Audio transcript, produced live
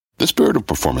The spirit of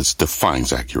performance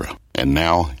defines Acura, and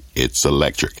now it's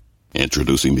electric.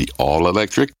 Introducing the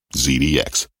all-electric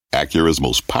ZDX, Acura's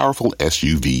most powerful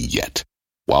SUV yet.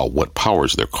 While what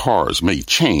powers their cars may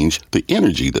change, the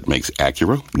energy that makes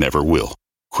Acura never will.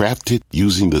 Crafted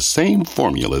using the same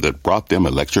formula that brought them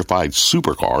electrified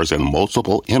supercars and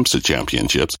multiple IMSA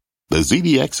championships, the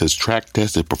ZDX has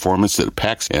track-tested performance that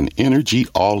packs an energy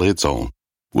all its own.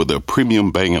 With a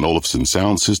premium Bang & Olufsen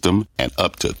sound system and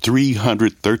up to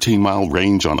 313-mile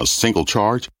range on a single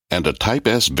charge, and a Type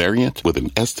S variant with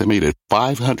an estimated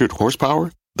 500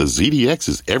 horsepower, the ZDX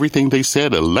is everything they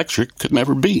said electric could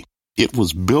never be. It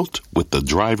was built with the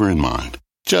driver in mind,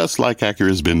 just like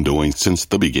Acura's been doing since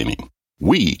the beginning.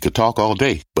 We could talk all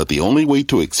day, but the only way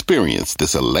to experience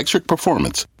this electric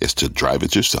performance is to drive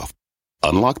it yourself.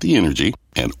 Unlock the energy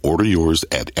and order yours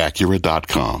at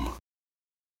Acura.com.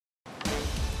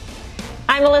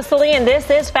 I'm Melissa Lee, and this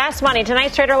is Fast Money.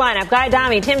 Tonight's trader lineup: Guy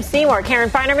Adami, Tim Seymour, Karen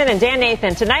Feinerman, and Dan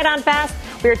Nathan. Tonight on Fast,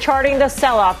 we are charting the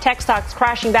sell-off. Tech stocks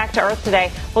crashing back to earth today.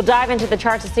 We'll dive into the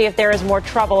chart to see if there is more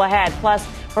trouble ahead. Plus,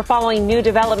 we're following new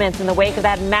developments in the wake of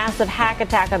that massive hack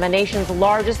attack on the nation's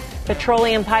largest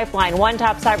petroleum pipeline. One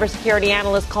top cybersecurity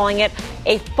analyst calling it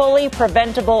a fully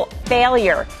preventable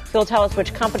failure. He'll tell us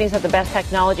which companies have the best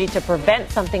technology to prevent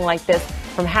something like this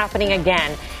from happening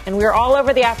again. And we're all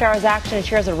over the after-hours action and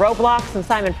shares of Roblox and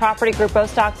Simon Property Group, both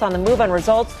stocks on the move on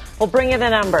results. We'll bring you the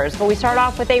numbers. But we start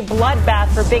off with a bloodbath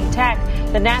for big tech.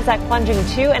 The Nasdaq plunging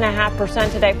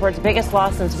 2.5% today for its biggest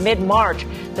loss since mid-March.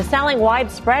 The selling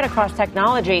widespread across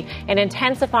technology and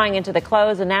intensifying into the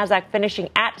close. The Nasdaq finishing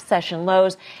at session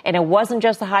lows. And it wasn't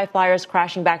just the high flyers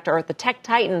crashing back to earth. The tech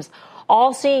titans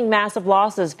all seeing massive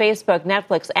losses. Facebook,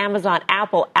 Netflix, Amazon,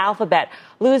 Apple, Alphabet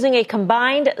losing a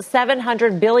combined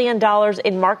 $700 billion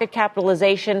in market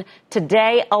capitalization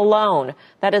today alone.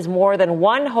 That is more than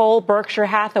one whole Berkshire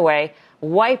Hathaway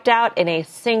wiped out in a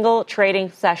single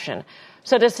trading session.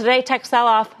 So does today's tech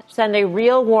sell-off send a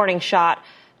real warning shot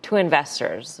to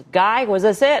investors? Guy, was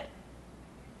this it?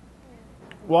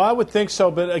 Well, I would think so.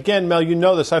 But again, Mel, you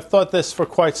know this. I've thought this for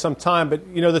quite some time. But,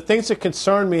 you know, the things that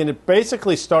concern me, and it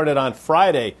basically started on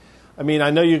Friday. I mean,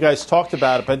 I know you guys talked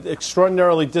about it, but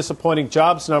extraordinarily disappointing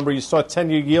jobs number. You saw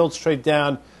 10-year yields trade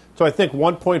down to, I think,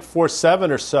 1.47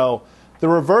 or so. The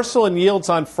reversal in yields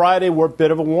on Friday were a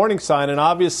bit of a warning sign. And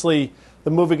obviously,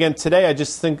 the move again today, I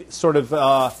just think sort of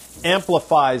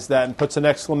amplifies that and puts an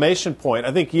exclamation point.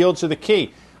 I think yields are the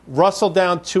key. Russell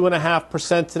down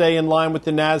 2.5% today in line with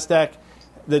the NASDAQ.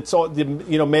 That's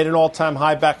made an all-time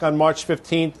high back on March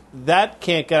 15th. That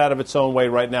can't get out of its own way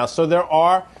right now. So there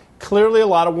are clearly a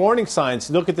lot of warning signs.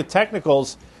 Look at the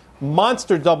technicals.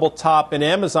 Monster double top in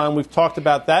Amazon. We've talked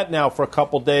about that now for a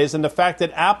couple days. And the fact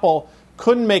that Apple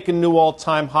couldn't make a new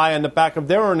all-time high on the back of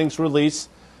their earnings release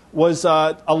was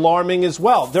alarming as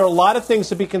well. There are a lot of things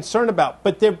to be concerned about.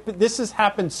 But this has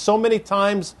happened so many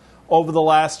times over the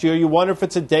last year. You wonder if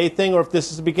it's a day thing or if this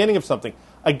is the beginning of something.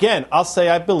 Again, I'll say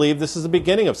I believe this is the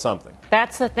beginning of something.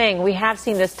 That's the thing. We have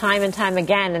seen this time and time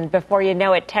again, and before you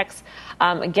know it, techs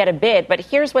get a bid. But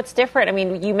here's what's different. I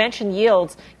mean, you mentioned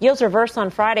yields. Yields reversed on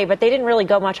Friday, but they didn't really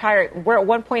go much higher. We're at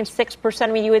 1.6%.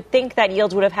 I mean, you would think that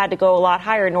yields would have had to go a lot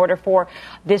higher in order for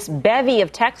this bevy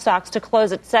of tech stocks to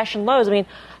close at session lows. I mean,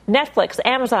 Netflix,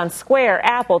 Amazon, Square,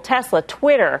 Apple, Tesla,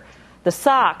 Twitter, the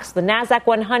SOX, the NASDAQ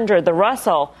 100, the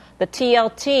Russell, the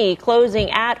TLT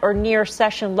closing at or near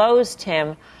session lows,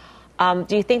 Tim.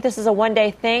 Do you think this is a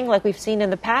one-day thing like we've seen in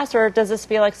the past, or does this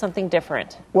feel like something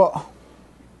different? Well,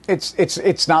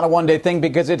 it's not a one-day thing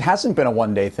because it hasn't been a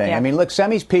one-day thing. Yeah. I mean, look,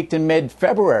 semis peaked in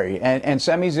mid-February, and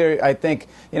semis, I think,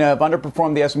 have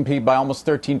underperformed the S&P by almost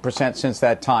 13% since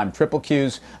that time. Triple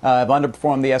Qs have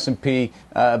underperformed the S&P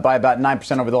by about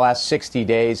 9% over the last 60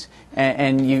 days.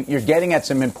 And you're getting at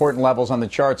some important levels on the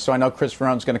charts. So I know Chris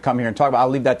Vernone's going to come here and talk about it. I'll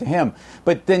leave that to him.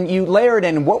 But then you layer it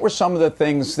in. What were some of the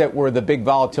things that were the big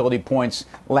volatility points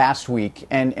last week?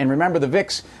 And remember, the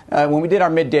VIX, when we did our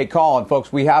midday call, and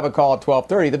folks, we have a call at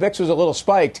 12:30, the VIX was a little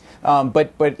spiked,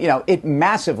 but it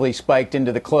massively spiked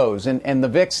into the close. And the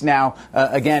VIX now,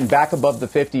 again, back above the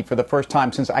 50 for the first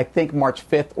time since, I think, March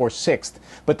 5th or 6th.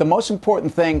 But the most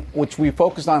important thing, which we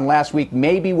focused on last week,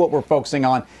 maybe what we're focusing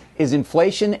on, is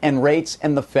inflation and rates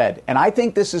and the Fed. And I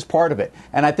think this is part of it.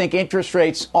 And I think interest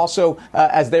rates also,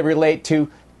 as they relate to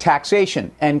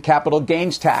taxation and capital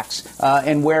gains tax,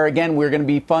 and where, again, we're going to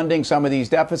be funding some of these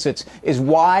deficits, is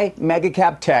why mega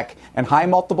cap tech and high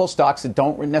multiple stocks that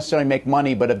don't necessarily make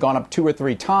money but have gone up 2 or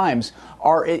 3 times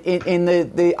are in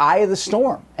the eye of the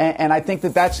storm. And I think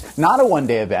that that's not a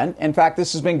one-day event. In fact,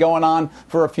 this has been going on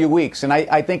for a few weeks. And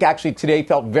I think actually today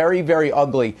felt very, very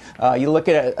ugly. You look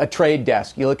at a Trade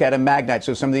Desk, you look at a Magnite,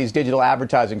 so some of these digital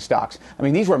advertising stocks. I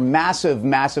mean, these were massive,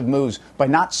 massive moves by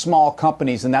not small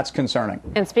companies, and that's concerning.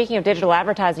 And speaking of digital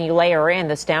advertising, you layer in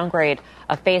this downgrade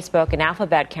of Facebook and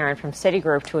Alphabet, Karen, from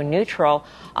Citigroup to a neutral.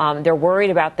 They're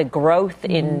worried about the growth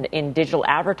in digital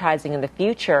advertising in the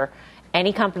future.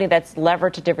 Any company that's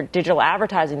levered to different digital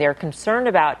advertising, they're concerned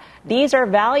about. These are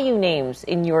value names,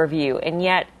 in your view, and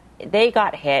yet they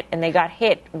got hit, and they got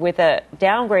hit with a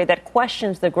downgrade that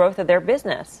questions the growth of their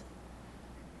business.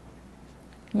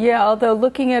 Yeah, although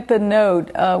looking at the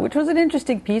note, which was an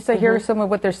interesting piece, I hear some of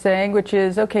what they're saying, which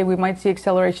is, okay, we might see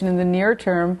acceleration in the near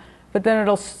term, but then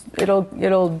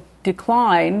it'll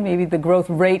decline. Maybe the growth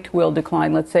rate will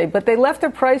decline, let's say. But they left their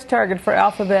price target for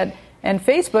Alphabet and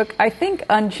Facebook, I think,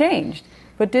 unchanged,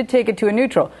 but did take it to a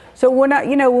neutral. So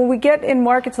when we get in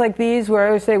markets like these, where I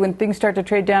always say when things start to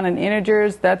trade down in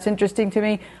integers, that's interesting to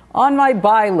me. On my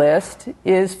buy list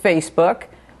is Facebook.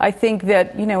 I think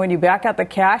that, when you back out the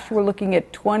cash, we're looking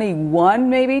at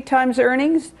 21 maybe times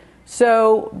earnings.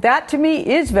 So that to me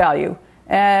is value.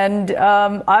 And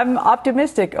I'm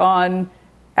optimistic on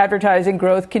advertising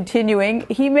growth continuing.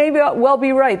 He may well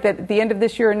be right that at the end of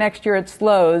this year or next year it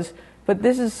slows. But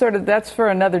this is that's for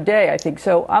another day, I think.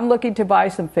 So I'm looking to buy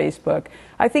some Facebook.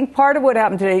 I think part of what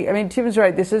happened today, Tim's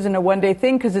right, this isn't a one-day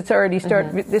thing because it's already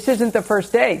started. This isn't the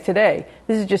first day today.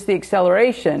 This is just the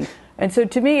acceleration. And so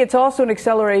to me, it's also an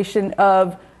acceleration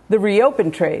of the reopen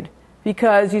trade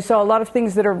because you saw a lot of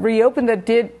things that are reopened that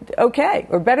did okay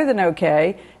or better than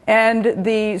okay. And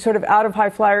the sort of out of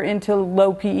high flyer into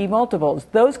low PE multiples,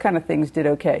 those kind of things did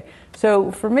okay.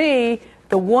 So for me,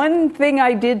 the one thing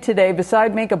I did today,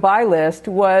 besides make a buy list,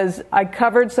 was I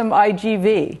covered some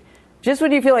IGV. Just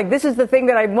when you feel like this is the thing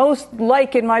that I most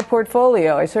like in my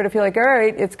portfolio, I sort of feel like, all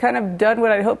right, it's kind of done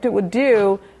what I hoped it would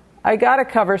do. I got to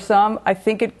cover some. I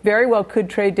think it very well could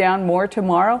trade down more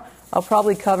tomorrow. I'll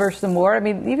probably cover some more.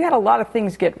 You've had a lot of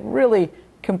things get really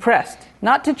compressed.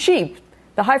 Not to cheap.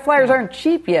 The high flyers aren't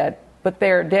cheap yet, but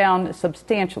they're down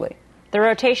substantially. The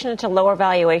rotation into lower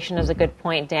valuation is a good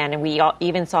point, Dan, and we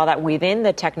even saw that within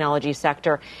the technology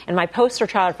sector. And my poster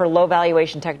child for low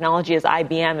valuation technology is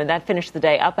IBM, and that finished the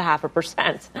day up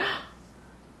 0.5%.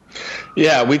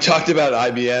 Yeah, we talked about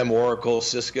IBM, Oracle,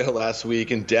 Cisco last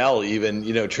week, and Dell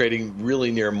even, trading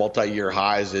really near multi-year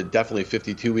highs, definitely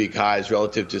 52-week highs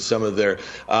relative to some of their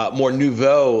more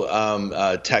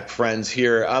nouveau tech friends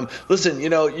here. Listen,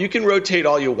 you can rotate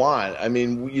all you want.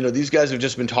 These guys have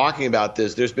just been talking about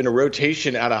this. There's been a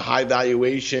rotation out of high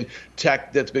valuation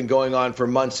tech that's been going on for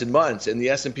months and months, and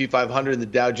the S&P 500 and the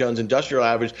Dow Jones Industrial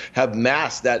Average have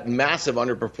masked that massive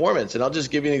underperformance. And I'll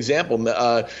just give you an example.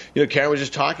 Karen was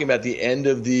just talking about the end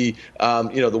of the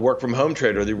work from home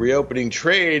trade or the reopening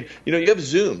trade. You have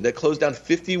Zoom that closed down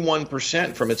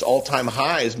 51% from its all-time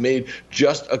highs made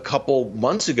just a couple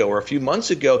months ago or a few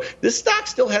months ago. This stock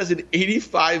still has an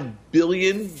 $85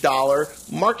 billion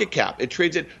market cap. It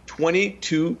trades at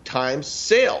 22 times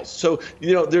sales. So,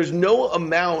 there's no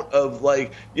amount of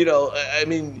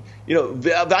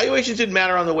valuations didn't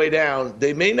matter on the way down.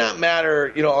 They may not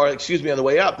matter, on the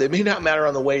way up. They may not matter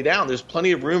on the way down. There's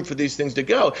plenty of room for these things to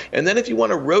go. And then if you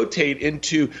want to rotate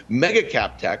into mega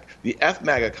cap tech, the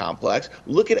F-MAGA complex,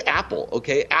 look at Apple,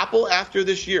 okay? Apple after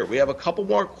this year, we have a couple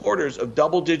more quarters of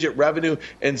double-digit revenue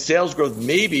and sales growth.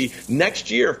 Maybe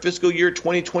next year, fiscal year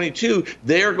 2022,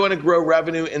 they are going to grow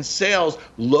revenue and sales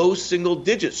low single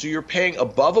digits. So you're paying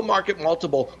above a market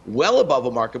multiple, well above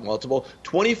a market multiple,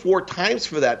 24 times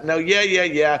for that. Now,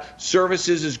 yeah.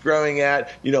 Services is growing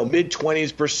at,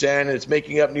 mid-20%, and it's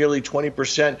making up nearly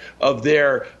 20% of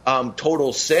their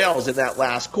total sales in that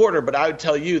last quarter. But I would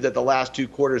tell you that the last 2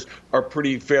 quarters are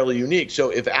pretty fairly unique. So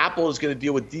if Apple is going to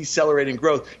deal with decelerating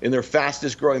growth in their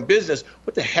fastest growing business,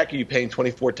 what the heck are you paying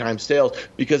 24 times sales?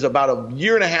 Because about a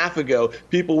year and a half ago,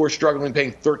 people were struggling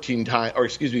paying 13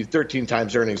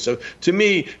 times earnings. So to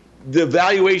me, the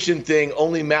valuation thing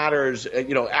only matters,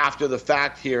 after the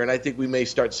fact here, and I think we may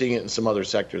start seeing it in some other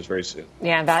sectors very soon.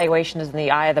 Yeah, valuation is in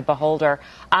the eye of the beholder.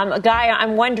 Guy,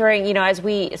 I'm wondering, as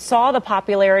we saw the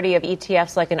popularity of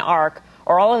ETFs like an ARK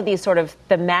or all of these sort of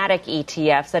thematic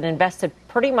ETFs that invested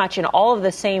pretty much in all of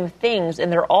the same things,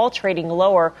 and they're all trading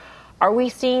lower, are we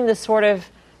seeing the sort of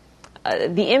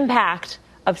the impact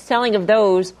of selling of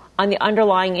those on the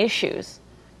underlying issues?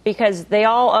 Because they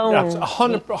all own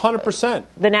 100%.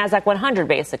 The NASDAQ 100,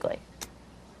 basically.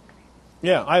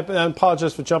 Yeah, I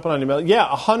apologize for jumping on you, Mel. Yeah,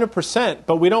 100%.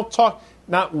 But we don't talk,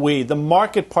 not we, the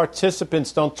market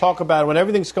participants don't talk about it. When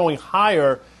everything's going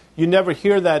higher, you never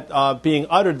hear that being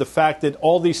uttered, the fact that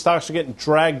all these stocks are getting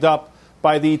dragged up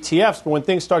by the ETFs. But when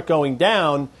things start going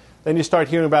down, then you start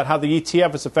hearing about how the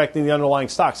ETF is affecting the underlying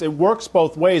stocks. It works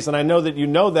both ways, and I know that you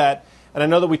know that, and I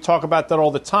know that we talk about that all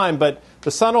the time, but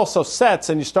the sun also sets,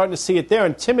 and you're starting to see it there,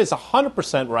 and Tim is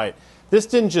 100% right. This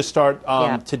didn't just start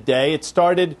today. It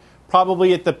started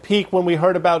probably at the peak when we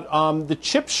heard about the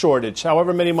chip shortage,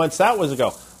 however many months that was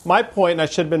ago. My point, and I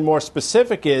should have been more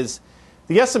specific, is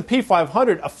the S&P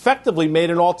 500 effectively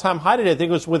made an all-time high today. I think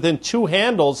it was within 2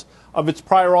 handles of its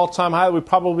prior all-time high that we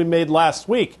probably made last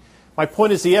week. My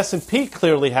point is the S&P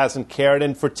clearly hasn't cared,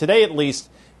 and for today at least,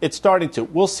 it's starting to.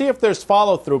 We'll see if there's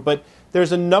follow-through, but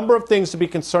there's a number of things to be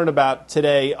concerned about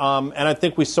today, and I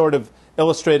think we sort of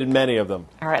illustrated many of them.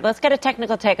 All right, let's get a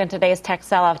technical take on today's tech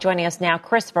sell-off. Joining us now,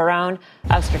 Chris Verone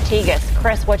of Strategas.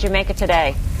 Chris, what'd you make of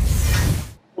today?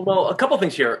 Well, a couple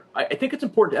things here. I think it's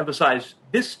important to emphasize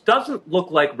this doesn't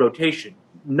look like rotation.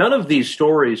 None of these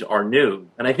stories are new.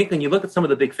 And I think when you look at some of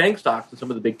the big FANG stocks and some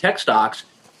of the big tech stocks,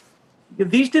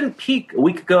 these didn't peak a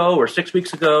week ago or 6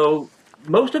 weeks ago.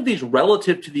 Most of these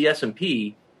relative to the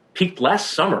S&P peaked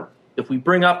last summer. If we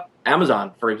bring up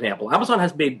Amazon, for example, Amazon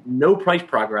has made no price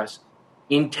progress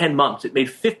in 10 months. It made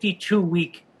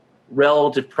 52-week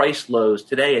relative price lows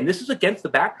today. And this is against the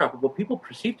backdrop of what people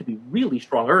perceive to be really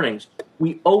strong earnings.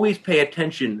 We always pay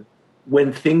attention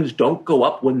when things don't go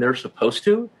up when they're supposed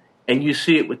to. And you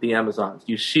see it with the Amazons.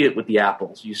 You see it with the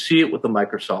Apples. You see it with the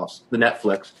Microsofts, the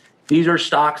Netflix. These are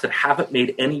stocks that haven't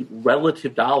made any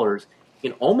relative dollars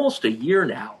in almost a year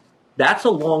now. That's a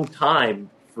long time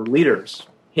for leaders.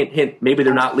 Hint, hint, maybe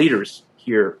they're not leaders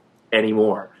here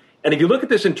anymore. And if you look at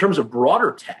this in terms of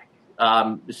broader tech,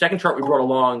 the second chart we brought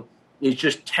along is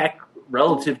just tech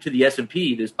relative to the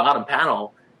S&P, this bottom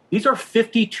panel. These are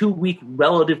 52-week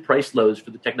relative price lows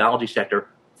for the technology sector.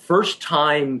 First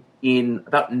time in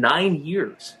about 9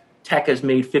 years, tech has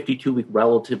made 52-week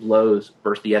relative lows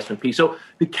versus the S&P. So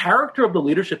the character of the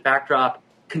leadership backdrop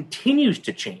continues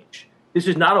to change. This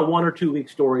is not a 1 or 2 week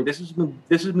story. This has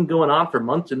been going on for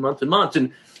months and months and months.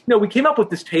 And we came up with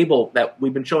this table that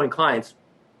we've been showing clients.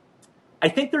 I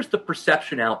think there's the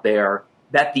perception out there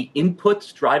that the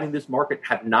inputs driving this market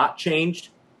have not changed.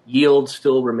 Yields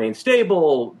still remain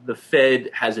stable. The Fed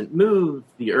hasn't moved.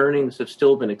 The earnings have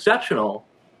still been exceptional.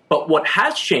 But what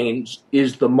has changed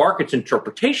is the market's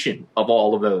interpretation of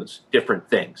all of those different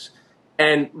things.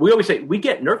 And we always say we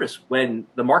get nervous when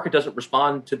the market doesn't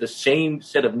respond to the same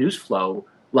set of news flow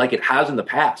like it has in the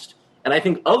past. And I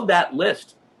think of that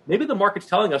list, maybe the market's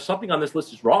telling us something on this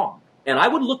list is wrong. And I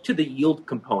would look to the yield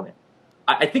component.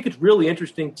 I think it's really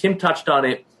interesting. Tim touched on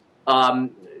it.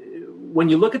 When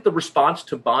you look at the response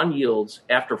to bond yields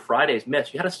after Friday's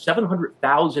miss, you had a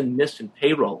 700,000 miss in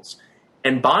payrolls,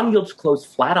 and bond yields closed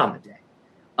flat on the day.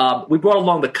 We brought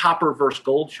along the copper versus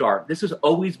gold chart. This has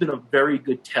always been a very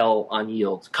good tell on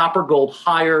yields. Copper gold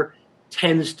higher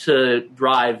tends to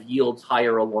drive yields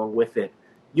higher along with it.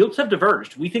 Yields have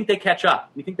diverged. We think they catch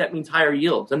up. We think that means higher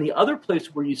yields. And the other place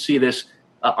where you see this,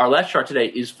 our last chart today,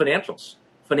 is financials.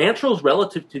 Financials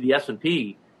relative to the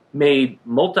S&P made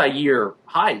multi-year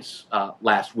highs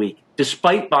last week,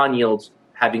 despite bond yields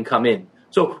having come in.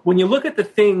 So when you look at the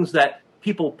things that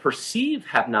people perceive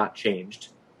have not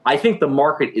changed, I think the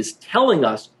market is telling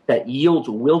us that yields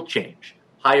will change.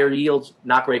 Higher yields,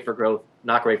 not great for growth,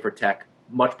 not great for tech,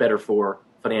 much better for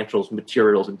financials,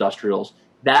 materials, industrials.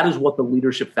 That is what the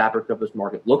leadership fabric of this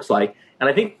market looks like. And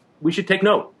I think we should take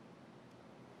note.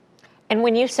 And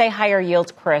when you say higher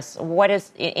yields, Chris, what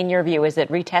is, in your view, is it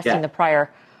retesting the prior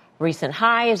recent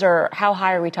highs, or how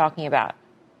high are we talking about?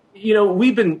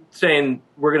 We've been saying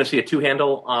we're going to see a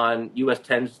 2-handle on U.S.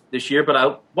 10s this year, but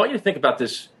I want you to think about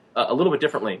this a little bit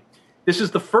differently. This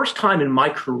is the first time in my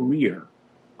career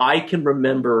I can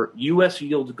remember U.S.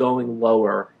 yields going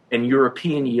lower and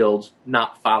European yields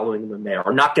not following them there,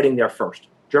 or not getting there first.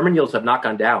 German yields have not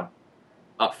gone down.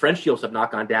 French yields have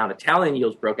not gone down. Italian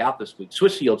yields broke out this week.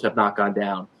 Swiss yields have not gone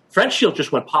down. French yield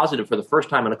just went positive for the first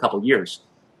time in a couple of years.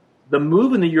 The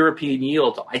move in the European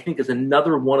yields, I think, is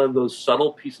another one of those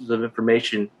subtle pieces of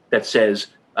information that says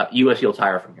U.S. yields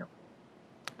higher from here.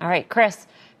 All right, Chris,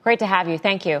 great to have you.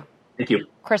 Thank you. Thank you.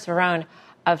 Chris Verone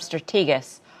of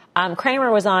Strategas.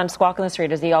 Cramer was on Squawk on the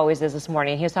Street, as he always is this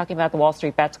morning. He was talking about the Wall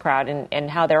Street Bets crowd and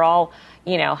how they're all,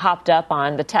 hopped up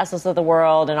on the Teslas of the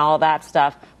world and all that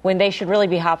stuff, when they should really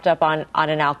be hopped up on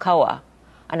an Alcoa.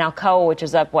 An Alcoa, which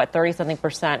is up,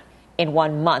 30-something% in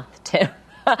 1 month, Tim.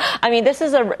 I mean, this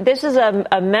is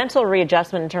a mental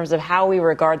readjustment in terms of how we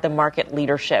regard the market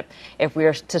leadership. If we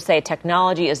are to say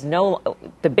technology is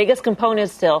the biggest component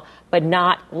still, but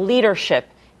not leadership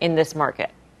in this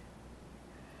market.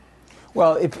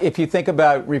 Well, if you think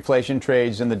about reflation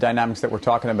trades and the dynamics that we're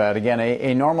talking about, again,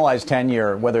 a normalized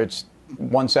 10-year, whether it's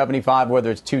 175,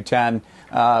 whether it's 210,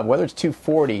 whether it's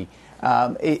 240,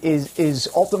 is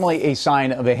ultimately a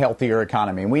sign of a healthier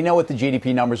economy. And we know what the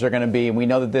GDP numbers are going to be, and we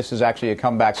know that this is actually a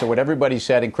comeback. So what everybody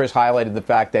said, and Chris highlighted the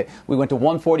fact that we went to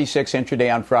 146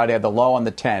 intraday on Friday, the low on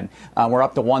the 10. We're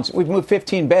up to we've moved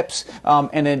 15 bips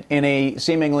in a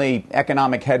seemingly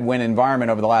economic headwind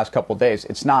environment over the last couple of days.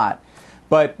 It's not.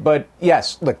 But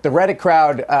yes, look, the Reddit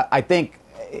crowd, I think,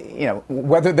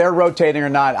 whether they're rotating or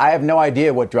not, I have no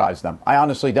idea what drives them. I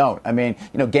honestly don't. I mean,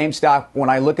 GameStop, when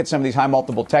I look at some of these high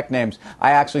multiple tech names,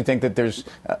 I actually think that there's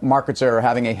markets that are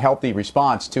having a healthy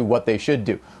response to what they should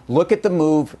do. Look at the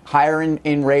move higher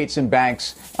in rates in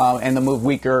banks and the move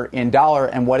weaker in dollar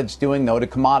and what it's doing, though, to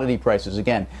commodity prices.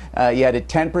 Again, you had a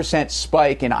 10%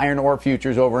 spike in iron ore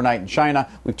futures overnight in China.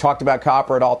 We've talked about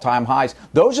copper at all-time highs.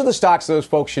 Those are the stocks those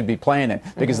folks should be playing in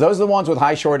because those are the ones with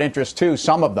high short interest, too,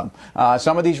 some of them.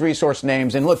 Some of these resource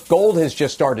names. And look, gold has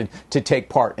just started to take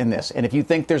part in this. And if you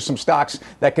think there's some stocks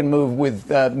that can move with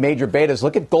major betas,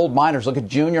 look at gold miners, look at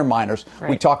junior miners. Right.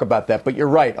 We talk about that. But you're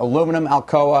right. Aluminum,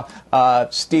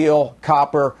 Alcoa, steel,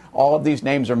 copper, all of these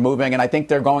names are moving, and I think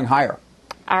they're going higher.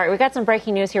 All right, we've got some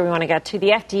breaking news here we want to get to. The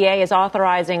FDA is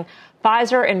authorizing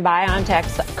Pfizer and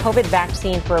BioNTech's COVID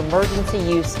vaccine for emergency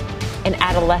use in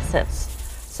adolescents.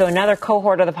 So another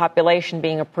cohort of the population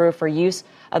being approved for use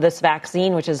of this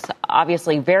vaccine, which is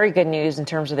obviously very good news in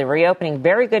terms of the reopening.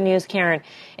 Very good news, Karen,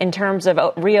 in terms of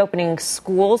reopening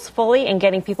schools fully and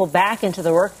getting people back into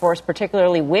the workforce,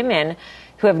 particularly women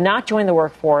who have not joined the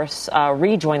workforce,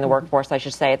 rejoined the workforce, I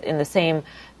should say, in the same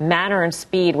manner and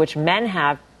speed which men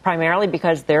have, primarily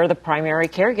because they're the primary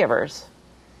caregivers.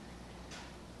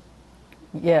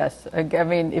 Yes. I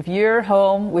mean, if you're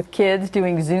home with kids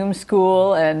doing Zoom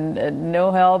school and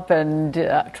no help and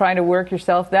trying to work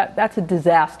yourself, that's a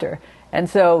disaster. And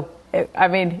so, I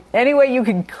mean, any way you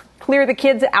can clear the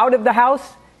kids out of the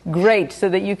house, great, so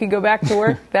that you can go back to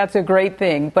work, that's a great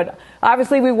thing. But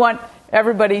obviously we want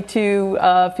everybody to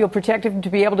feel protected and to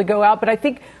be able to go out. But I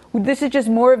think this is just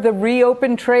more of the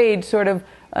reopen trade, sort of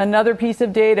another piece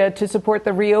of data to support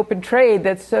the reopen trade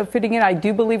that's fitting in. I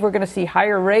do believe we're going to see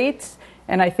higher rates.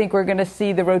 And I think we're going to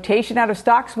see the rotation out of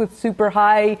stocks with super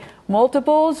high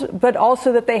multiples, but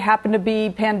also that they happen to be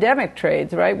pandemic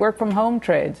trades, right? Work from home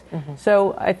trades. Mm-hmm.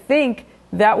 So I think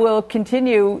that will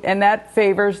continue, and that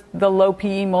favors the low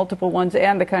PE multiple ones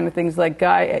and the kind of things like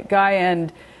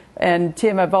Guy and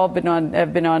Tim have been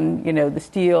on, the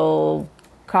steel,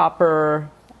 copper,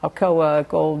 Alcoa,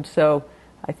 gold. So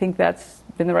I think that's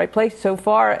been the right place so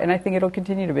far, and I think it'll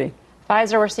continue to be.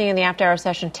 Pfizer, we're seeing in the after-hour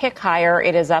session tick higher.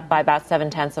 It is up by about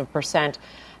 0.7%.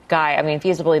 Guy, I mean,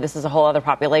 feasibly, this is a whole other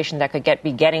population that could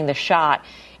be getting the shot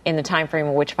in the time frame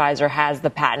in which Pfizer has the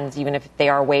patents, even if they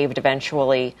are waived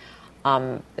eventually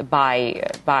by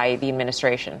the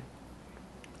administration.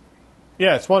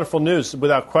 Yeah, it's wonderful news,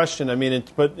 without question. I mean,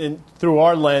 through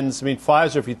our lens, I mean,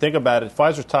 Pfizer, if you think about it,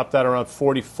 Pfizer topped out around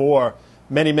 44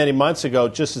 many, many months ago,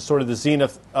 just as sort of the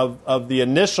zenith of the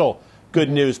initial good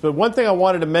news. But one thing I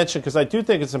wanted to mention, because I do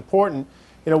think it's important,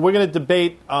 we're going to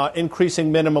debate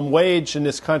increasing minimum wage in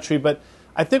this country, but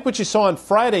I think what you saw on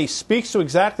Friday speaks to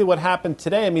exactly what happened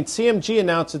today. I mean, CMG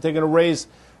announced that they're going to raise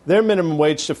their minimum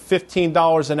wage to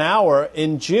 $15 an hour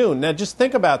in June. Now, just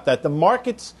think about that. The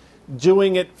market's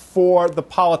doing it for the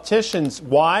politicians.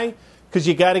 Why? Because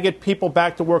you got to get people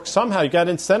back to work somehow. You got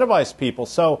to incentivize people.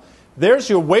 So there's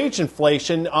your wage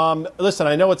inflation. Listen,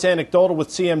 I know it's anecdotal with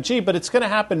CMG, but it's going to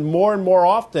happen more and more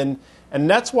often, and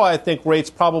that's why I think rates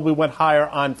probably went higher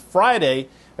on Friday,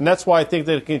 and that's why I think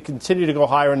that it can continue to go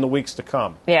higher in the weeks to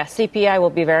come. Yeah, CPI will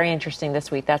be very interesting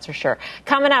this week, that's for sure.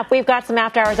 Coming up, we've got some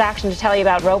after-hours action to tell you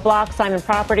about Roblox, Simon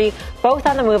Property, both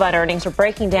on the move on earnings. We're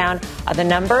breaking down the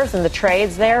numbers and the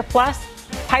trades there, plus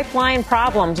pipeline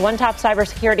problems. One top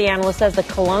cybersecurity analyst says the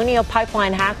Colonial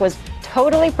Pipeline hack was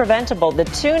totally preventable. The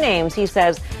two names, he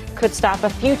says, could stop a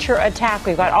future attack.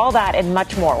 We've got all that and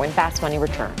much more when Fast Money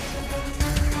returns.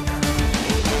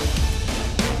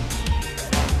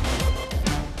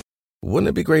 Wouldn't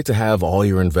it be great to have all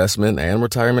your investment and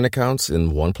retirement accounts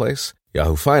in one place?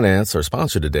 Yahoo Finance, our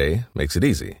sponsor today, makes it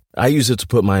easy. I use it to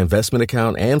put my investment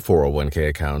account and 401k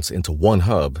accounts into one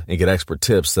hub and get expert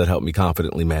tips that help me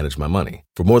confidently manage my money.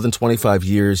 For more than 25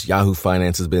 years, Yahoo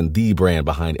Finance has been the brand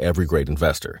behind every great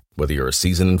investor. Whether you're a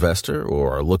seasoned investor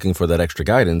or are looking for that extra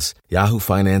guidance, Yahoo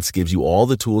Finance gives you all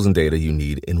the tools and data you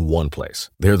need in one place.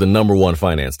 They're the #1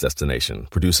 finance destination,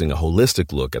 producing a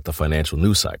holistic look at the financial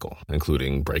news cycle,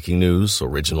 including breaking news,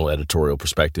 original editorial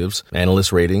perspectives,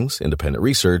 analyst ratings, independent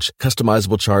research,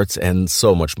 customizable charts, and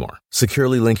so much more.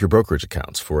 Securely link your brokerage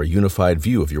accounts for a unified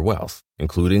view of your wealth,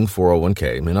 including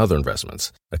 401k and other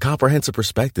investments. A comprehensive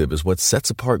perspective is what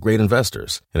sets apart great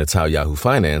investors, and it's how Yahoo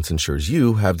Finance ensures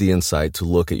you have the insight to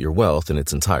look at your wealth in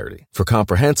its entirety. For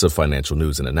comprehensive financial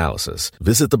news and analysis,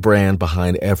 visit the brand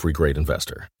behind every great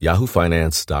investor,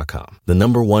 yahoofinance.com, the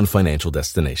 #1 financial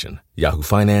destination,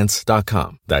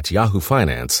 yahoofinance.com. That's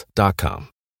yahoofinance.com.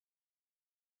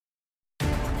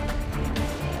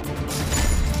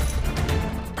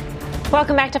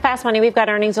 Welcome back to Fast Money. We've got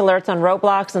earnings alerts on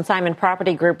Roblox and Simon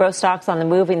Property Group, both stocks on the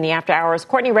move in the after hours.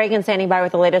 Courtney Reagan standing by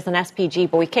with the latest on SPG,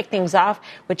 but we kick things off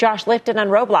with Josh Lifton on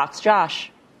Roblox. Josh.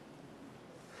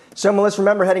 So, Melissa,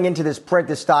 remember heading into this print,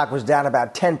 this stock was down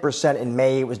about 10% in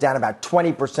May. It was down about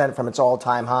 20% from its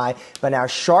all-time high, but now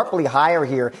sharply higher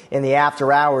here in the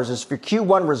after hours. As for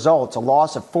Q1 results, a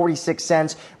loss of 46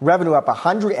 cents, revenue up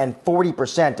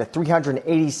 140% to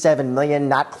 $387 million.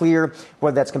 Not clear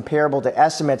whether that's comparable to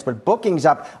estimates, but bookings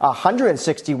up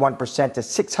 161% to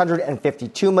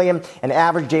 $652 million. And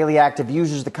average daily active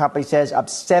users, the company says, up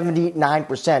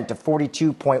 79% to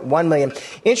 42.1 million.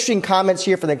 Interesting comments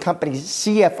here from the company's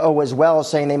CFO as well,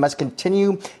 saying they must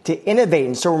continue to innovate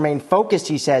and so remain focused,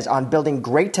 he says, on building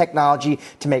great technology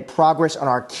to make progress on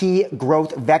our key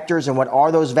growth vectors. And what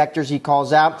are those vectors he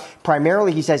calls out?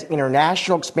 Primarily, he says,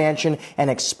 international expansion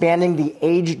and expanding the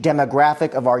age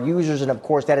demographic of our users. And of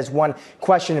course, that is one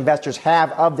question investors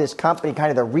have of this company,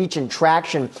 kind of the reach and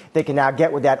traction they can now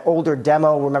get with that older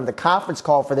demo. Remember, the conference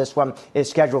call for this one is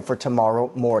scheduled for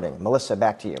tomorrow morning. Melissa,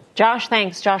 back to you. Josh,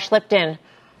 thanks. Josh Lipton.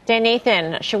 Dan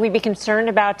Nathan, should we be concerned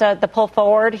about the pull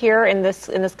forward here in this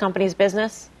company's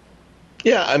business?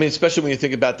 Yeah, I mean, especially when you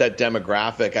think about that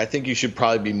demographic, I think you should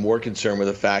probably be more concerned with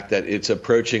the fact that it's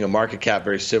approaching a market cap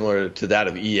very similar to that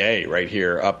of EA right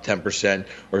here, up 10%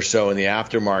 or so in the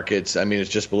aftermarkets. I mean, it's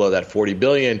just below that $40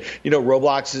 billion. You know,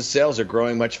 Roblox's sales are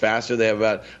growing much faster. They have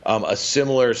about a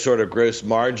similar sort of gross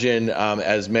margin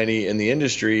as many in the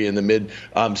industry in the mid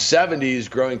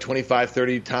 70s, growing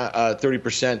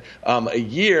 30% a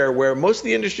year, where most of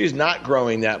the industry is not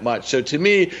growing that much. So to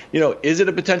me, you know, is it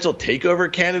a potential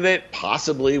takeover candidate?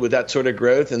 Possibly, with that sort of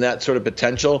growth and that sort of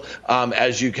potential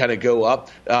as you kind of go up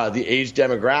the age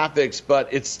demographics, but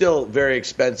it's still very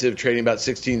expensive, trading about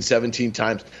 16, 17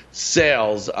 times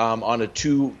sales on a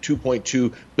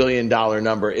 $2.2 billion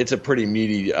number. It's a pretty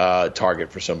meaty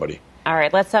target for somebody. All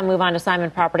right, let's move on to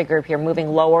Simon Property Group here,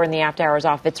 moving lower in the after hours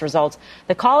off its results.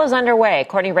 The call is underway.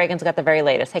 Courtney Reagan's got the very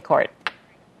latest. Hey, Court.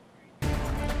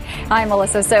 Hi,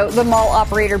 Melissa. So the mall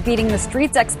operator beating the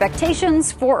street's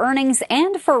expectations for earnings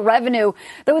and for revenue,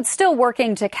 though it's still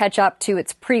working to catch up to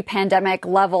its pre-pandemic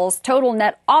levels. Total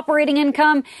net operating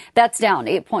income, that's down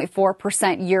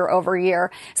 8.4% year over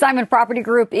year. Simon Property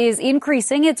Group is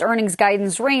increasing its earnings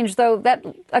guidance range, though that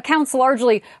accounts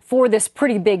largely for this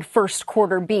pretty big first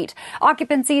quarter beat.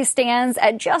 Occupancy stands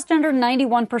at just under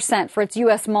 91% for its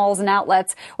U.S. malls and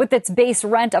outlets, with its base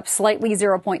rent up slightly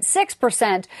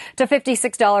 0.6% to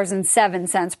 $56.07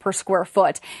 per square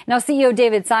foot. Now, CEO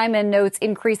David Simon notes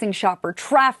increasing shopper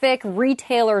traffic,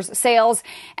 retailers' sales,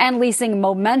 and leasing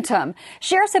momentum.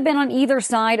 Shares have been on either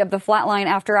side of the flat line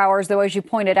after hours, though, as you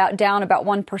pointed out, down about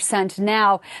 1%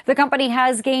 now. The company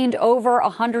has gained over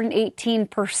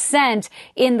 118%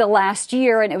 in the last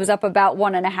year, and it was up about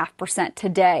 1.5%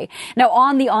 today. Now,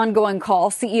 on the ongoing call,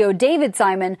 CEO David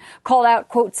Simon called out,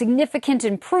 quote, significant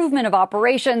improvement of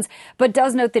operations, but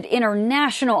does note that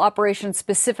international operations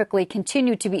specifically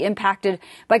continue to be impacted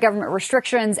by government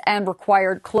restrictions and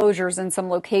required closures in some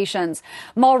locations.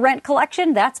 Mall rent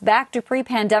collection, that's back to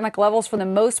pre-pandemic levels for the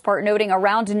most part, noting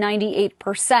around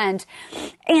 98%.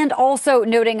 And also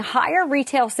noting higher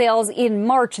retail sales in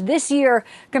March this year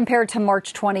compared to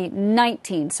March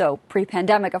 2019, so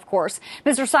pre-pandemic, of course.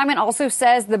 Mr. Simon also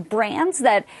says the brands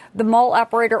that the mall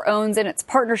operator owns in its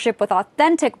partnership with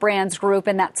Authentic Brands Group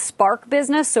in that Spark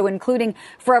business, so including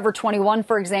Forever 21,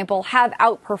 for example, have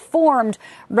outperformed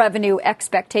revenue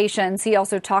expectations. He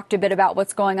also talked a bit about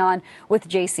what's going on with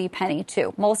JCPenney,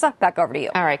 too. Melissa, back over to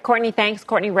you. All right, Courtney, thanks.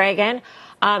 Courtney Reagan.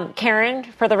 Karen,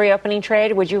 for the reopening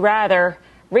trade, would you rather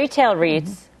retail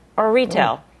REITs or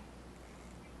retail?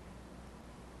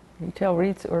 Retail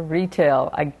REITs or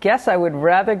retail? I guess I would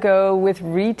rather go with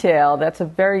retail. That's a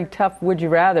very tough would you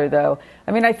rather, though.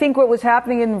 I mean, I think what was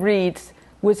happening in REITs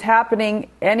was happening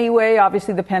anyway.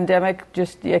 Obviously, the pandemic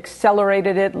just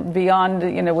accelerated it beyond,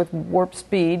 with warp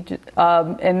speed.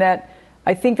 And that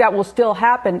I think that will still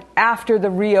happen after the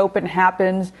reopen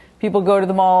happens. People go to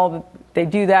the mall, they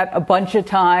do that a bunch of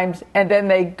times, and then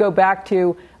they go back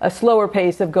to a slower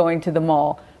pace of going to the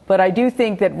mall. But I do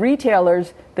think that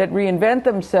retailers that reinvent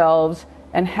themselves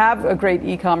and have a great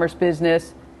e-commerce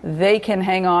business, they can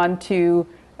hang on to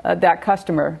that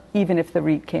customer, even if the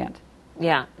REIT can't.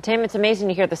 Yeah. Tim, it's amazing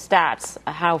to hear the stats,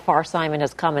 how far Simon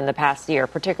has come in the past year,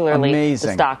 particularly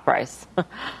the stock price.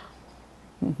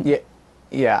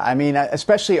 Yeah. I mean,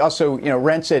 especially also,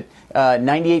 rents at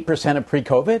 98% of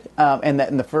pre-COVID. And that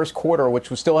in the first quarter, which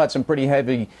still had some pretty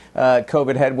heavy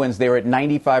COVID headwinds, they were at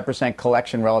 95%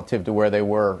 collection relative to where they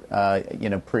were,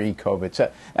 pre-COVID. So,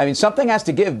 I mean, something has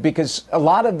to give because a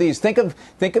lot of these, think of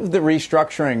the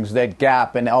restructurings that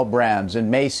Gap and L Brands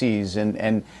and Macy's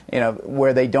and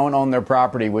where they don't own their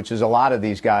property, which is a lot of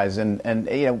these guys.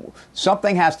 And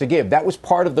something has to give. That was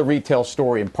part of the retail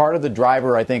story and part of the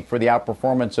driver, I think, for the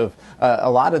outperformance of a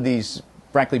lot of these,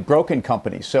 frankly, broken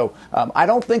companies. So I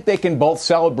don't think they can both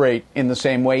celebrate in the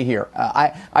same way here.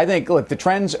 I think, look, the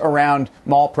trends around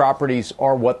mall properties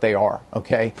are what they are,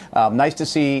 okay? Nice to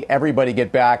see everybody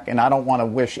get back, and I don't want to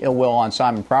wish ill will on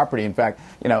Simon Property. In fact,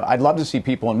 I'd love to see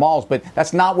people in malls, but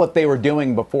that's not what they were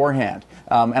doing beforehand.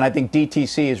 And I think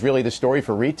DTC is really the story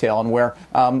for retail and where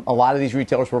a lot of these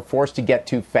retailers were forced to get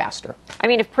to faster. I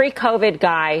mean, if pre-COVID,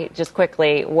 Guy, just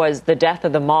quickly, was the death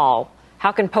of the mall,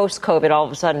 how can post-COVID all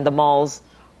of a sudden the malls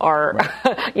are,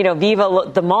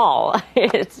 viva the mall?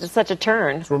 It's just such a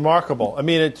turn. It's remarkable. I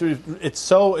mean, it's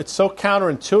so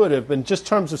counterintuitive. In just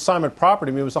terms of Simon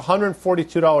Property, I mean, it was a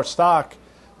 $142 stock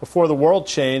before the world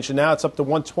changed, and now it's up to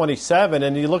 $127.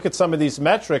 And you look at some of these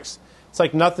metrics, it's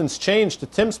like nothing's changed. To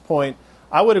Tim's point,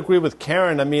 I would agree with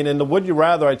Karen. I mean, in the would you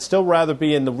rather, I'd still rather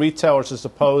be in the retailers as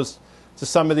opposed to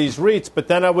some of these REITs, but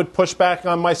then I would push back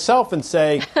on myself and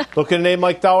say, look at a name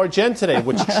like Dollar Gen today,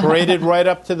 which traded right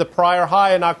up to the prior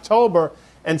high in October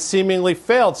and seemingly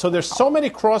failed. So there's so many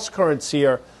cross currents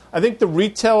here. I think the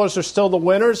retailers are still the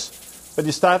winners, but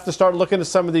you still have to start looking at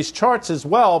some of these charts as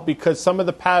well because some of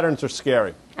the patterns are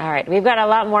scary. All right, we've got a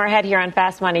lot more ahead here on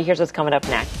Fast Money. Here's what's coming up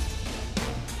next.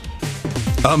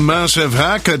 A massive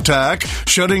hack attack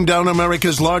shutting down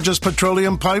America's largest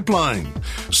petroleum pipeline.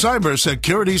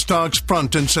 Cybersecurity stocks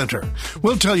front and center.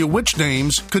 We'll tell you which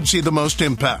names could see the most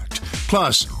impact.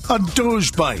 Plus, a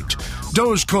Doge bite.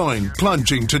 Dogecoin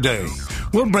plunging today.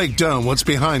 We'll break down what's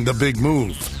behind the big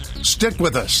move. Stick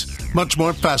with us. Much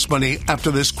more Fast Money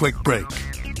after this quick break.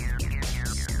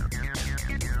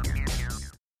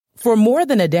 For more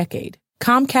than a decade,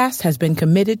 Comcast has been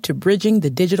committed to bridging the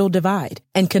digital divide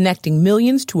and connecting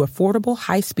millions to affordable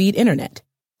high-speed internet.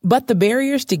 But the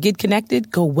barriers to get connected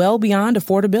go well beyond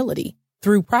affordability.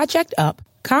 Through Project Up,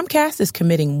 Comcast is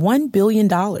committing $1 billion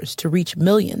to reach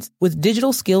millions with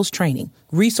digital skills training,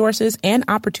 resources, and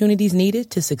opportunities needed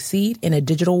to succeed in a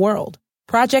digital world.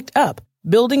 Project Up,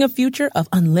 building a future of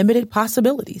unlimited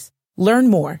possibilities. Learn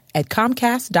more at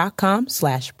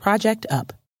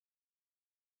comcast.com/projectup.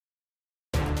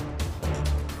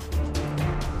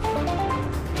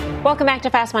 Welcome back to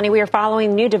Fast Money. We are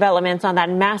following new developments on that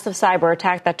massive cyber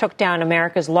attack that took down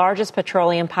America's largest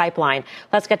petroleum pipeline.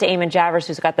 Let's get to Eamon Javers,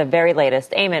 who's got the very latest.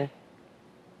 Eamon.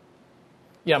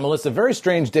 Yeah, Melissa, very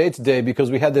strange day today because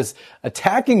we had this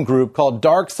attacking group called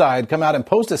DarkSide come out and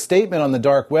post a statement on the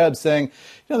dark web saying,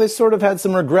 they sort of had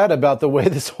some regret about the way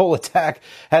this whole attack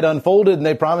had unfolded, and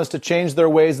they promised to change their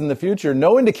ways in the future.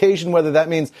 No indication whether that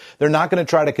means they're not going to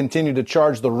try to continue to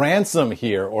charge the ransom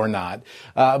here or not.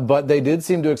 But they did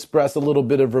seem to express a little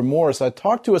bit of remorse. I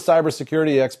talked to a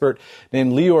cybersecurity expert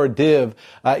named Lior Div.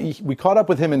 We caught up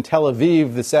with him in Tel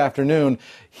Aviv this afternoon.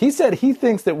 He said he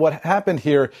thinks that what happened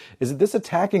here is that this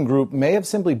attacking group may have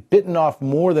simply bitten off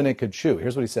more than it could chew.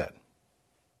 Here's what he said.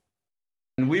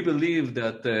 And we believe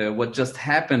that what just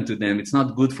happened to them, it's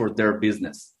not good for their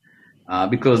business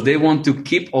because they want to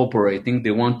keep operating.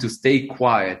 They want to stay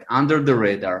quiet under the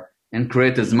radar and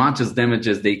create as much as damage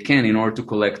as they can in order to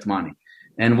collect money.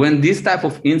 And when this type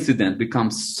of incident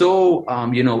becomes so,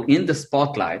 in the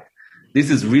spotlight,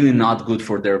 this is really not good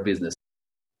for their business.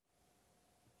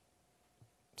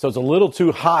 So it's a little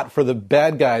too hot for the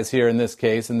bad guys here in this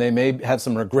case, and they may have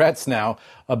some regrets now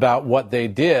about what they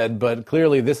did. But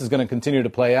clearly this is going to continue to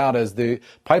play out as the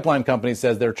pipeline company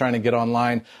says they're trying to get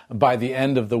online by the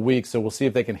end of the week. So we'll see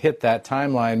if they can hit that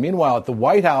timeline. Meanwhile, at the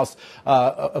White House,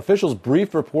 officials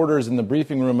briefed reporters in the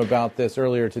briefing room about this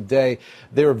earlier today.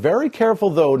 They were very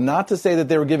careful, though, not to say that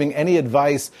they were giving any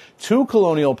advice to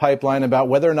Colonial Pipeline about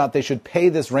whether or not they should pay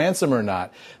this ransom or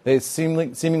not. They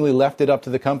seemingly left it up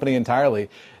to the company entirely.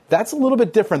 That's a little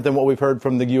bit different than what we've heard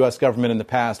from the U.S. government in the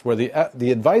past, where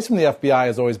the advice from the FBI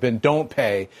has always been don't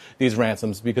pay these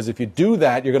ransoms, because if you do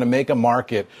that, you're going to make a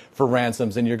market for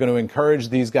ransoms, and you're going to encourage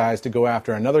these guys to go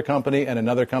after another company and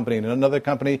another company and another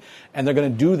company, and they're going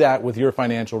to do that with your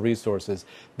financial resources.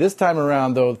 This time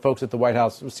around, though, folks at the White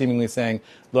House were seemingly saying,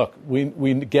 look,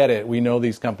 we get it. We know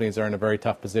these companies are in a very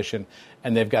tough position,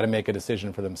 and they've got to make a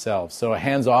decision for themselves. So a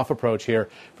hands-off approach here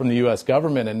from the U.S.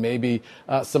 government, and maybe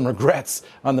some regrets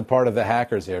on the part of the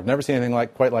hackers here. I've never seen anything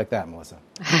quite like that, Melissa.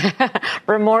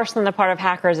 Remorse on the part of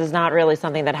hackers is not really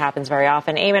something that happens very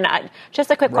often. Eamon, just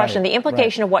a quick question. The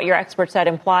implication of what your expert said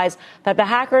implies that the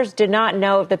hackers did not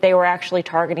know that they were actually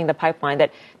targeting the pipeline,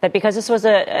 that because this was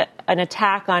an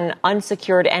attack on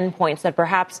unsecured endpoints, that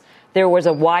perhaps there was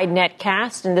a wide net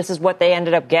cast, and this is what they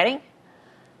ended up getting?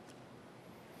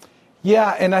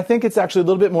 Yeah, and I think it's actually a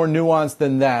little bit more nuanced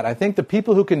than that. I think the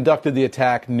people who conducted the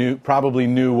attack probably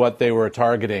knew what they were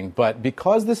targeting. But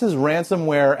because this is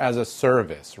ransomware as a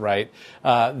service, right,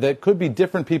 that could be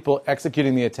different people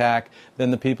executing the attack than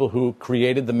the people who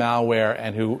created the malware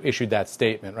and who issued that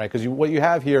statement, right? Because what you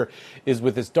have here is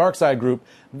with this DarkSide group,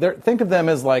 think of them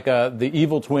as like the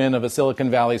evil twin of a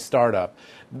Silicon Valley startup.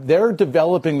 They're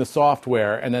developing the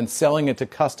software and then selling it to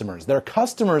customers. Their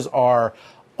customers are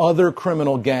other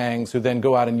criminal gangs who then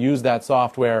go out and use that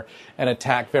software and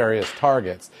attack various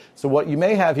targets. So what you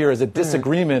may have here is a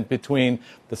disagreement between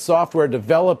the software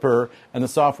developer and the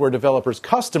software developer's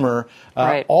customer,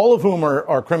 all of whom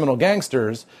are criminal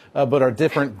gangsters, but are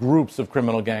different groups of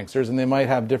criminal gangsters, and they might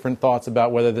have different thoughts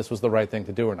about whether this was the right thing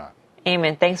to do or not.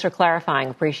 Eamon, thanks for clarifying.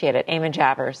 Appreciate it. Eamon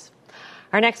Javers.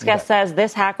 Our next guest says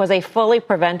this hack was a fully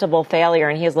preventable failure,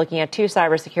 and he is looking at two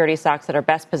cybersecurity stocks that are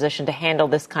best positioned to handle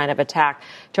this kind of attack.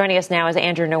 Joining us now is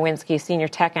Andrew Nowinski, Senior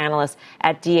Tech Analyst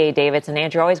at D.A. Davidson.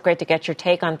 Andrew, always great to get your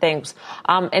take on things.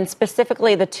 And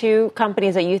specifically, the two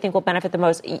companies that you think will benefit the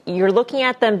most, you're looking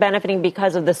at them benefiting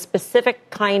because of the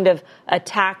specific kind of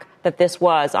attack that this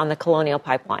was on the Colonial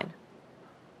Pipeline.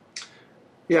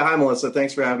 Yeah, hi, Melissa.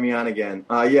 Thanks for having me on again.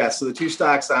 So the two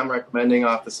stocks I'm recommending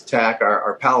off this attack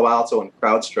are Palo Alto and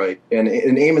CrowdStrike. And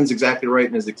Eamon's exactly right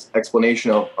in his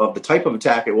explanation of the type of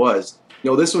attack it was. You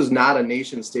know, this was not a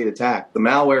nation-state attack. The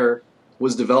malware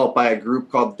was developed by a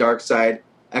group called DarkSide,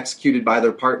 executed by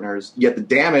their partners, yet the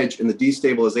damage and the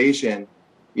destabilization,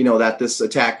 that this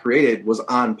attack created was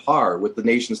on par with the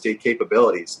nation-state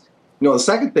capabilities. The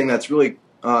second thing that's really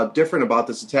different about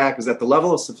this attack is that the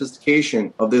level of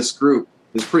sophistication of this group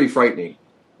is pretty frightening.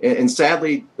 And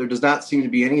sadly, there does not seem to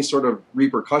be any sort of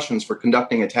repercussions for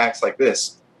conducting attacks like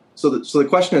this. So the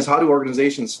question is, how do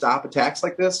organizations stop attacks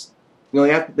like this? They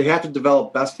have to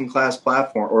develop best-in-class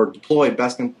platform or deploy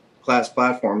best-in-class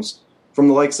platforms from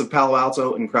the likes of Palo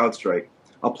Alto and CrowdStrike.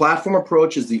 A platform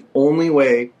approach is the only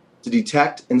way to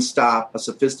detect and stop a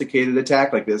sophisticated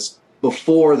attack like this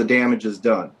before the damage is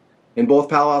done. And both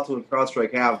Palo Alto and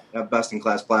CrowdStrike have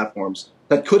best-in-class platforms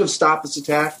that could have stopped this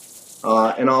attack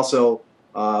and also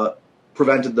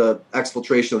prevented the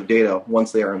exfiltration of data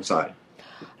once they are inside.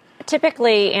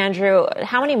 Typically, Andrew,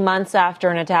 how many months after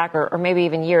an attack, or maybe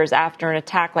even years after an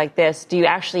attack like this, do you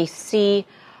actually see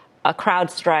a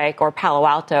CrowdStrike or Palo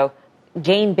Alto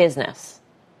gain business?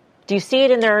 Do you see it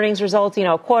in their earnings results,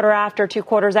 a quarter after, 2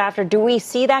 quarters after? Do we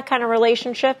see that kind of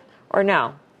relationship or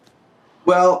no?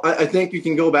 Well, I think you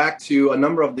can go back to a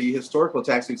number of the historical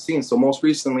attacks we've seen. So most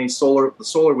recently, the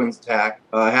SolarWinds attack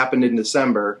happened in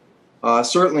December.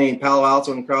 Certainly, Palo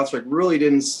Alto and CrowdStrike really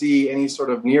didn't see any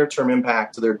sort of near-term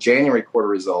impact to their January quarter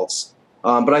results.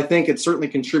 But I think it certainly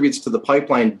contributes to the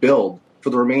pipeline build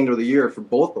for the remainder of the year for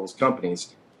both those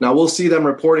companies. Now, we'll see them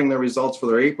reporting their results for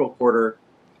their April quarter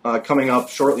coming up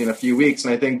shortly in a few weeks.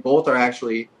 And I think both are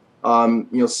actually,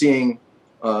 seeing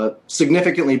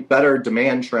significantly better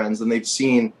demand trends than they've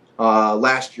seen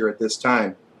last year at this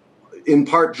time, in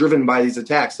part driven by these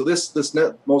attacks. So this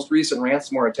most recent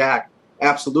ransomware attack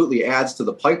absolutely adds to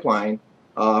the pipeline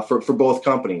for both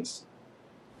companies.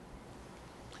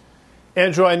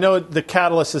 Andrew, I know the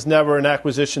Catalyst is never an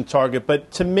acquisition target, but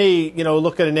to me,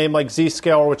 look at a name like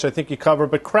Zscaler, which I think you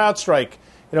covered, but CrowdStrike,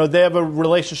 they have a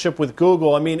relationship with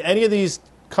Google. I mean, any of these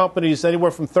companies, anywhere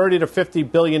from $30 to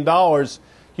 $50 billion,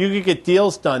 you could get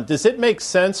deals done. Does it make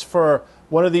sense for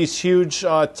one of these huge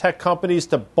tech companies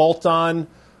to bolt on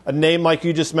a name like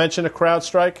you just mentioned, a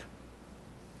CrowdStrike?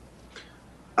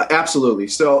 Absolutely.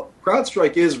 So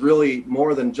CrowdStrike is really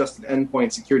more than just an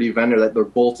endpoint security vendor that they're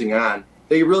bolting on.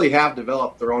 They really have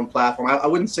developed their own platform. I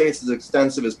wouldn't say it's as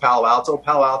extensive as Palo Alto.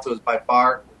 Palo Alto is by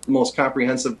far the most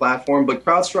comprehensive platform, but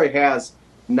CrowdStrike has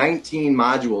 19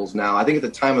 modules now. I think at the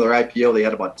time of their IPO, they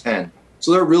had about 10.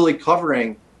 So they're really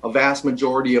covering a vast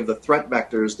majority of the threat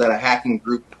vectors that a hacking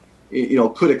group,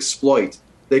 could exploit.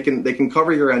 They can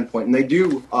cover your endpoint, and they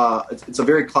do. It's a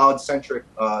very cloud-centric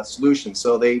solution.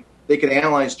 So they can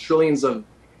analyze trillions of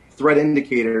threat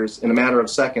indicators in a matter of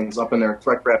seconds up in their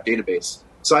threat graph database.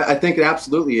 So I think it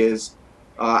absolutely is.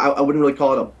 I wouldn't really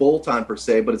call it a bolt-on per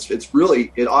se, but it's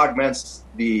really, it augments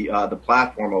the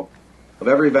platform of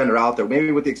every vendor out there.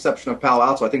 Maybe with the exception of Palo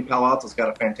Alto. I think Palo Alto's got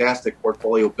a fantastic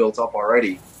portfolio built up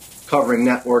already, covering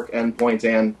network,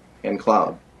 endpoint, and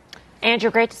cloud.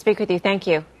 Andrew, great to speak with you. Thank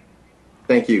you.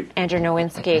 Thank you. Andrew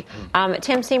Nowinski.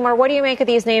 Tim Seymour, what do you make of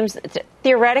these names?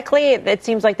 Theoretically, it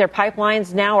seems like their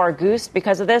pipelines now are goosed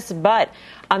because of this, but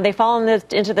they fall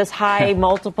into this high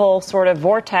multiple sort of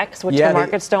vortex, which the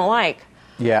markets don't like.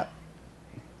 Yeah.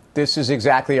 This is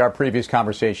exactly our previous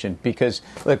conversation because,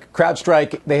 look,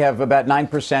 CrowdStrike, they have about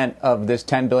 9% of this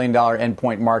 $10 billion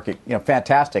endpoint market.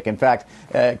 Fantastic. In fact,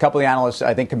 a couple of analysts,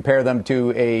 I think, compare them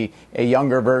to a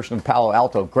younger version of Palo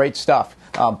Alto. Great stuff,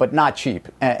 but not cheap.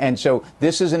 And so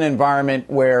this is an environment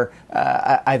where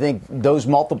I think those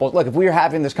multiples, look, if we were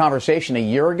having this conversation a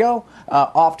year ago,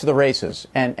 off to the races.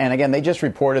 And again, they just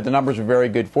reported the numbers are very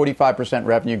good, 45%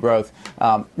 revenue growth.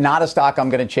 Not a stock I'm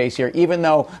going to chase here, even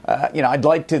though, I'd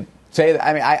like to say that.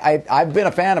 I mean, I've been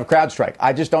a fan of CrowdStrike.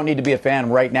 I just don't need to be a fan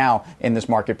right now in this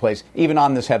marketplace, even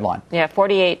on this headline. Yeah,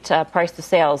 48 price to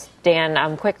sales.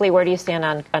 Dan, quickly, where do you stand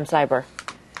on cyber?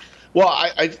 Well,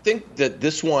 I think that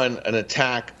this one, an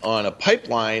attack on a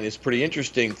pipeline, is pretty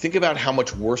interesting. Think about how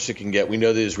much worse it can get. We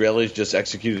know the Israelis just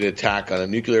executed an attack on a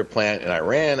nuclear plant in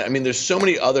Iran. I mean, there's so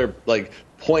many other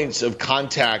points of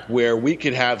contact where we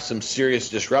could have some serious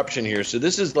disruption here. So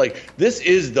this is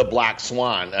the black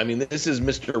swan. I mean, this is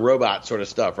Mr. Robot sort of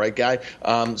stuff, right, Guy?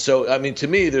 So, I mean, to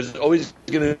me, there's always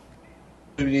going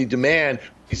to be demand.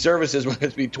 Services, whether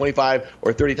it be 25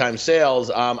 or 30 times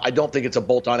sales. I don't think it's a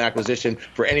bolt-on acquisition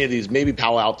for any of these. Maybe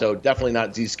Palo Alto, definitely not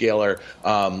Zscaler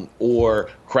or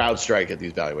CrowdStrike at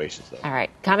these valuations, though. All right.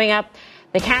 Coming up,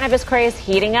 the cannabis craze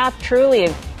heating up, truly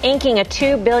inking a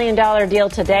 $2 billion deal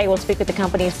today. We'll speak with the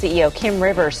company's CEO, Kim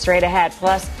Rivers, straight ahead.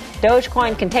 Plus,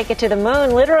 Dogecoin can take it to the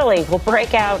moon, literally. We'll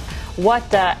break out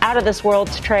what out of this world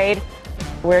to trade,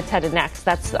 where it's headed next.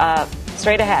 That's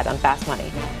straight ahead on Fast Money.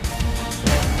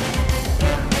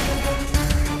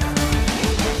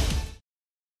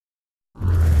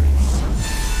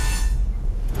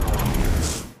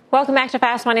 Welcome back to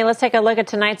Fast Money. Let's take a look at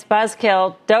tonight's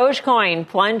buzzkill. Dogecoin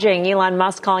plunging. Elon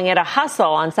Musk calling it a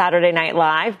hustle on Saturday Night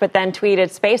Live, but then tweeted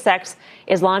SpaceX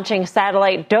is launching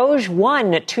satellite Doge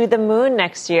 1 to the moon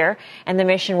next year, and the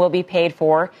mission will be paid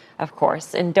for, of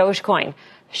course, in Dogecoin.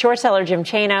 Short seller Jim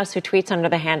Chanos, who tweets under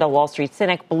the handle Wall Street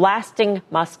Cynic, blasting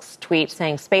Musk's tweet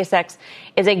saying SpaceX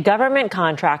is a government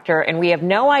contractor and we have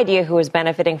no idea who is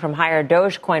benefiting from higher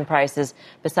Dogecoin prices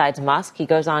besides Musk. He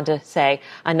goes on to say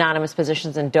anonymous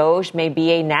positions in Doge may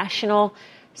be a national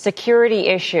security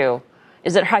issue.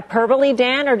 Is it hyperbole,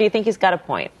 Dan, or do you think he's got a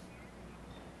point?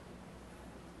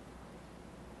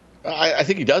 I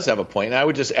think he does have a point. And I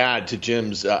would just add to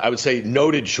Jim's, I would say,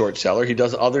 noted short seller. He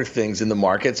does other things in the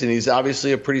markets, and he's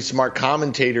obviously a pretty smart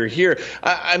commentator here.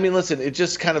 I mean, listen, it's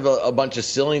just kind of a bunch of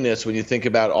silliness when you think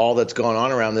about all that's going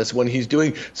on around this when he's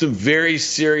doing some very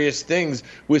serious things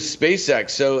with SpaceX.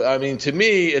 So, I mean, to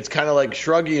me, it's kind of like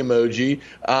shruggy emoji.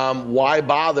 Why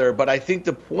bother? But I think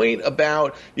the point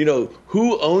about,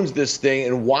 who owns this thing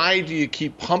and why do you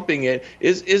keep pumping it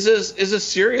is a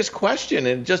serious question.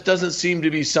 And it just doesn't seem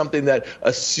to be something that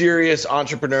a serious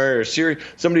entrepreneur or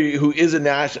somebody who is a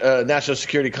national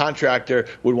security contractor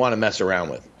would want to mess around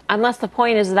with. Unless the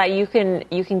point is that you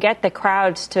can get the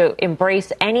crowds to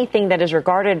embrace anything that is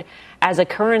regarded as a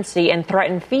currency and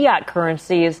threaten fiat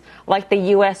currencies like the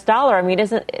U.S. dollar. I mean,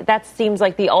 that seems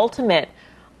like the ultimate,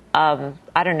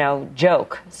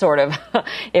 joke, sort of,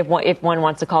 if one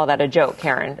wants to call that a joke,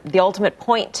 Karen. The ultimate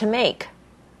point to make.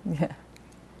 Yeah.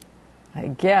 I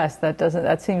guess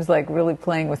that seems like really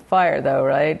playing with fire, though,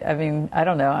 right? I mean, I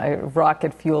don't know.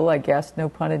 Rocket fuel, I guess, no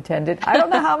pun intended. I don't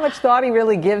know how much thought he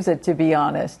really gives it, to be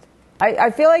honest. I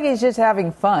feel like he's just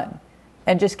having fun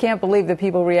and just can't believe that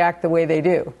people react the way they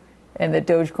do and that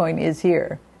Dogecoin is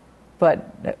here.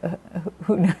 But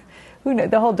who knows,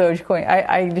 the whole Dogecoin.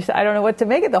 I don't know what to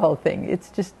make of the whole thing. It's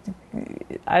just,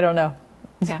 I don't know.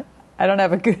 Yeah. I don't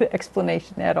have a good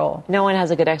explanation at all. No one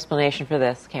has a good explanation for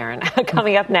this, Karen.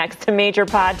 Coming up next, a major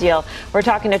pod deal. We're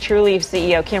talking to Trulieve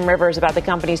CEO Kim Rivers about the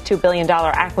company's $2 billion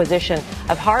acquisition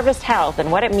of Harvest Health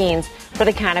and what it means for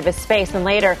the cannabis space. And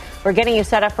later, we're getting you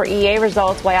set up for EA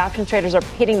results, why option traders are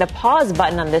hitting the pause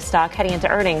button on this stock heading into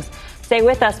earnings. Stay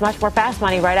with us. Much more Fast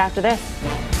Money right after this.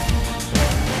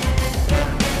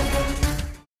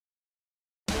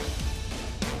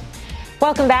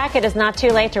 Welcome back. It is not too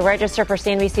late to register for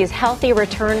CNBC's Healthy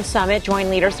Returns Summit. Join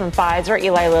leaders from Pfizer,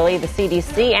 Eli Lilly, the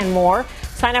CDC, and more.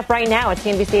 Sign up right now at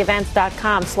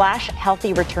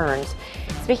cnbcevents.com/healthyreturns.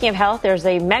 Speaking of health, there's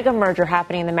a mega merger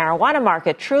happening in the marijuana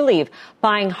market. Trulieve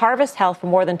buying Harvest Health for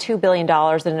more than $2 billion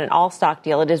in an all-stock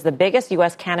deal. It is the biggest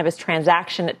U.S. cannabis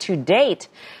transaction to date.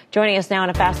 Joining us now in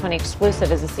a Fast Money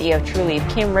exclusive is the CEO of Trulieve,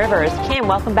 Kim Rivers. Kim,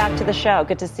 welcome back to the show.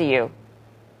 Good to see you.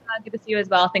 Good to see you as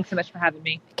well. Thanks so much for having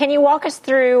me. Can you walk us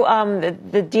through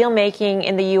the deal making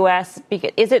in the U.S.?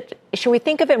 Should we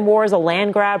think of it more as a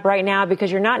land grab right now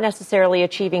because you're not necessarily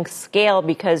achieving scale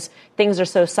because things are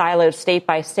so siloed state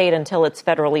by state until it's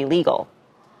federally legal?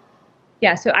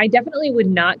 Yeah, so I definitely would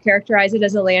not characterize it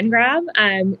as a land grab.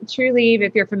 Trulieve,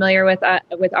 if you're familiar with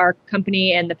our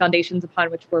company and the foundations upon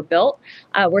which we're built,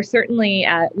 we're certainly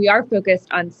we are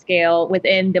focused on scale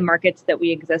within the markets that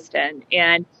we exist in.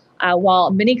 And while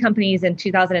many companies in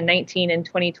 2019 and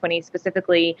 2020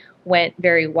 specifically went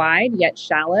very wide yet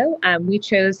shallow, we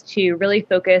chose to really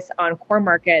focus on core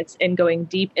markets and going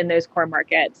deep in those core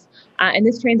markets. And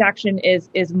this transaction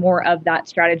is more of that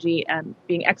strategy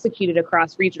being executed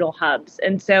across regional hubs.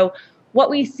 And so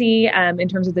what we see in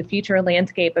terms of the future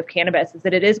landscape of cannabis is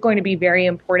that it is going to be very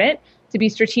important to be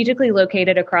strategically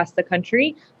located across the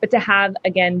country, but to have,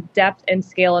 again, depth and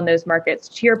scale in those markets.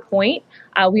 To your point,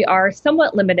 we are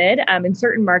somewhat limited in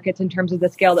certain markets in terms of the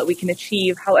scale that we can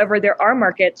achieve. However, there are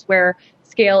markets where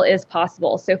scale is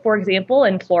possible. So, for example,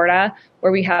 in Florida,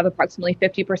 where we have approximately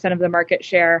 50% of the market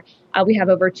share, we have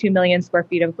over 2 million square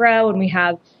feet of grow, and we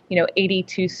have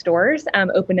 82 stores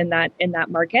open in that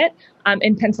market.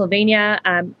 In Pennsylvania,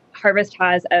 Harvest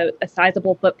has a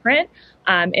sizable footprint.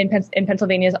 And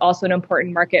Pennsylvania is also an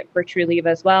important market for Trulieve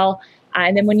as well.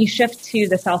 And then when you shift to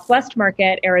the Southwest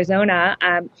market, Arizona,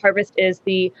 Harvest is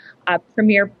the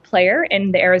premier player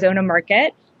in the Arizona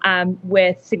market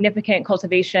with significant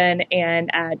cultivation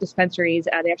and dispensaries.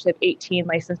 They actually have 18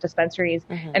 licensed dispensaries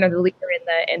and are the leader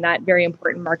in that very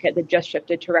important market that just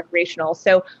shifted to recreational.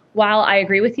 So while I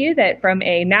agree with you that from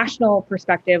a national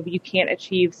perspective, you can't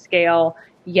achieve scale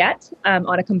yet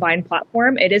on a combined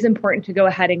platform, it is important to go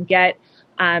ahead and get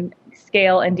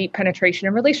scale and deep penetration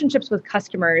and relationships with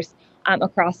customers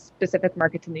across specific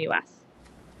markets in the U.S.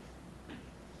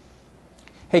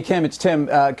 Hey, Kim, it's Tim.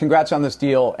 Congrats on this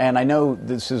deal. And I know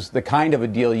this is the kind of a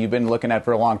deal you've been looking at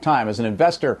for a long time. As an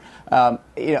investor, I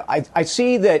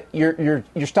see that your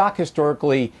stock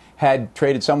historically had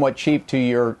traded somewhat cheap to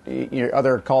your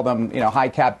other, call them, high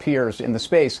cap peers in the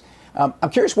space. I'm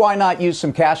curious why not use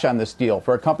some cash on this deal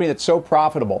for a company that's so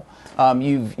profitable.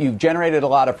 You've generated a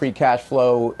lot of free cash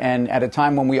flow, and at a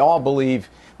time when we all believe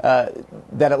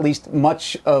that at least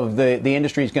much of the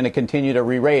industry is going to continue to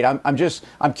re-rate.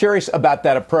 I'm curious about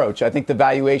that approach. I think the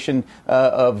valuation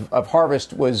of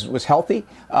Harvest was healthy,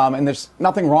 and there's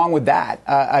nothing wrong with that.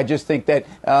 I just think that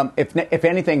if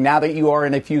anything, now that you are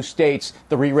in a few states,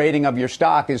 the re-rating of your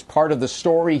stock is part of the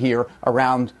story here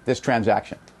around this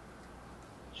transaction.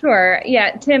 Sure.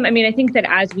 Yeah, Tim, I mean, I think that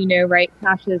as we know, right,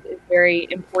 cash is very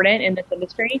important in this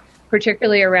industry,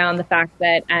 particularly around the fact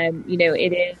that,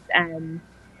 it is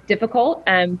difficult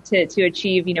to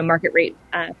achieve, market rate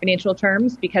financial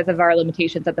terms because of our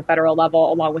limitations at the federal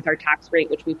level, along with our tax rate,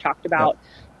 which we've talked about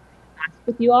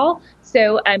with you all.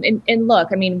 So, and look,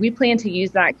 I mean, we plan to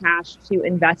use that cash to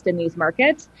invest in these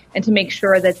markets and to make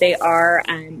sure that they are,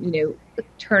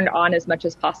 turned on as much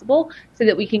as possible so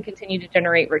that we can continue to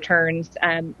generate returns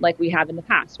like we have in the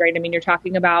past, right? I mean, you're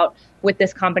talking about, with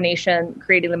this combination,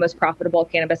 creating the most profitable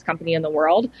cannabis company in the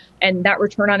world. And that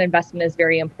return on investment is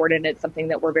very important. It's something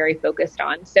that we're very focused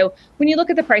on. So when you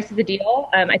look at the price of the deal,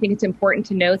 I think it's important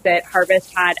to note that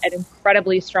Harvest had an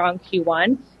incredibly strong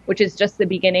Q1, which is just the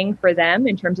beginning for them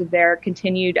in terms of their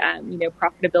continued,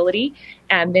 profitability.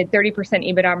 They had 30%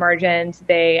 EBITDA margins.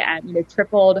 They,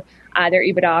 tripled their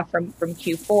EBITDA from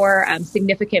Q4,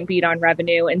 significant beat on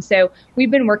revenue. And so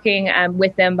we've been working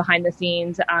with them behind the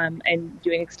scenes and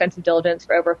doing extensive diligence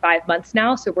for over 5 months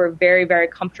now. So we're very, very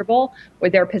comfortable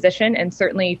with their position and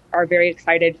certainly are very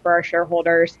excited for our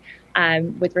shareholders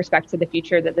with respect to the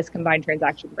future that this combined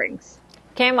transaction brings.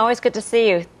 Kim, always good to see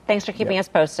you. Thanks for keeping us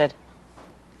posted.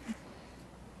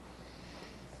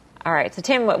 All right. So,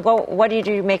 Tim, what do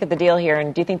you make of the deal here?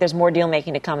 And do you think there's more deal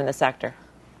making to come in the sector?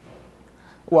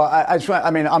 Well,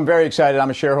 I'm very excited. I'm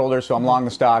a shareholder, so I'm long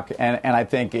the stock, and I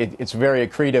think it's very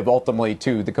accretive ultimately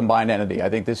to the combined entity. I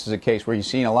think this is a case where you've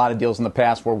seen a lot of deals in the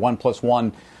past where 1 +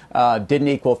 1 didn't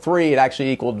equal 3. It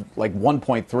actually equaled like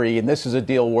 1.3, and this is a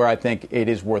deal where I think it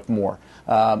is worth more.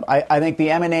 I think the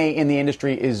M&A in the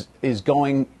industry is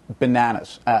going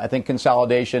bananas. I think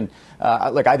consolidation,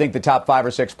 I think the top 5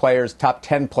 or 6 players, top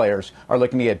 10 players are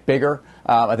looking to get bigger.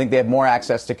 I think they have more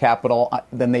access to capital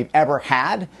than they've ever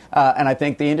had. And I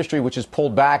think the industry, which has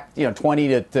pulled back 20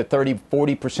 to 30,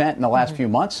 40% in the last few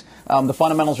months, the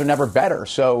fundamentals are never better.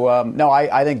 So,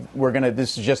 I think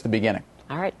this is just the beginning.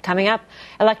 All right, coming up,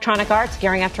 Electronic Arts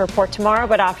gearing up to report tomorrow,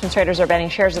 but options traders are betting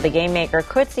shares of the game maker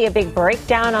could see a big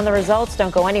breakdown on the results.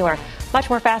 Don't go anywhere. Much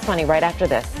more Fast Money right after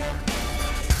this.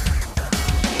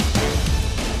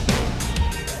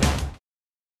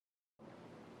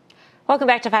 Welcome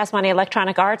back to Fast Money.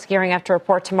 Electronic Arts gearing up to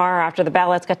report tomorrow after the bell.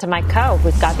 Let's get to Mike Coe,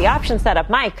 who's got the options set up.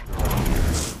 Mike.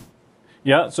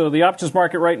 Yeah, so the options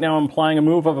market right now implying a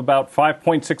move of about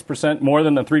 5.6%, more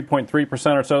than the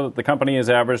 3.3% or so that the company has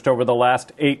averaged over the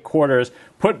last 8 quarters.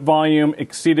 Put volume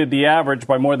exceeded the average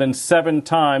by more than 7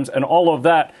 times, and all of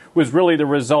that was really the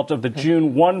result of the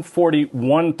June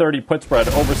 140-130 put spread.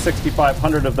 Over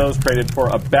 6,500 of those traded for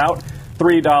about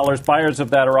 $3. Buyers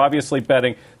of that are obviously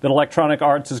betting that Electronic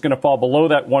Arts is going to fall below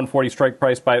that 140 strike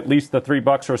price by at least the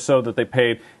 $3 or so that they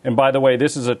paid. And by the way,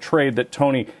 this is a trade that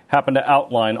Tony happened to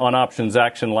outline on Options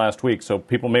Action last week. So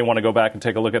people may want to go back and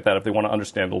take a look at that if they want to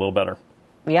understand a little better.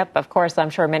 Yep, of course. I'm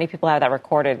sure many people have that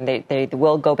recorded, and they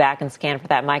will go back and scan for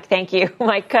that, Mike. Thank you,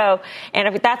 Mike Coe.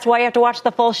 And that's why you have to watch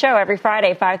the full show every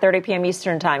Friday, 5:30 p.m.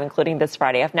 Eastern Time, including this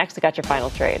Friday. Up next, I got your final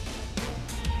trade.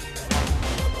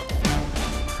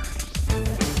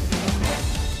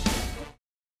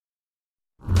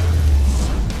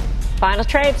 Final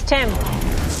trades, Tim.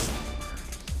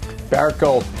 Barrick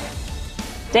Gold.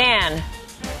 Dan.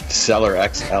 Seller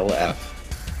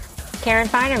XLF. Karen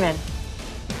Feinerman.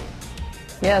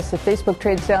 Yes, if Facebook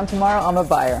trades down tomorrow, I'm a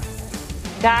buyer.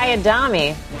 Guy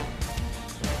Adami.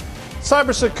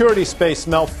 Cybersecurity space,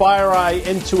 Mel. FireEye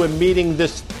into a meeting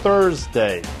this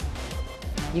Thursday.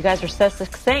 You guys are so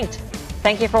succinct.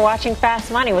 Thank you for watching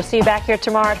Fast Money. We'll see you back here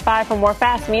tomorrow at 5 for more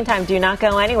Fast. Meantime, do not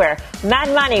go anywhere.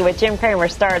 Mad Money with Jim Cramer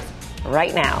starts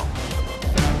right now.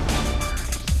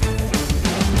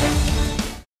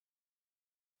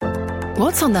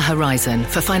 What's on the horizon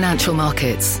for financial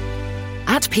markets?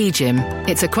 At PGIM,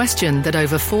 it's a question that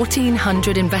over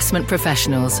 1,400 investment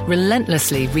professionals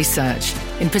relentlessly research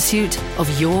in pursuit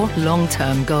of your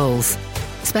long-term goals.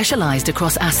 Specialized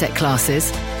across asset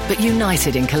classes, but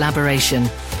united in collaboration,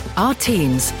 our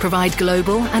teams provide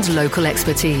global and local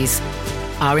expertise.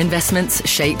 Our investments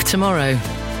shape tomorrow,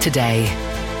 today.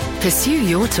 Pursue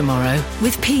your tomorrow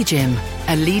with PGIM,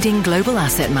 a leading global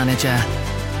asset manager.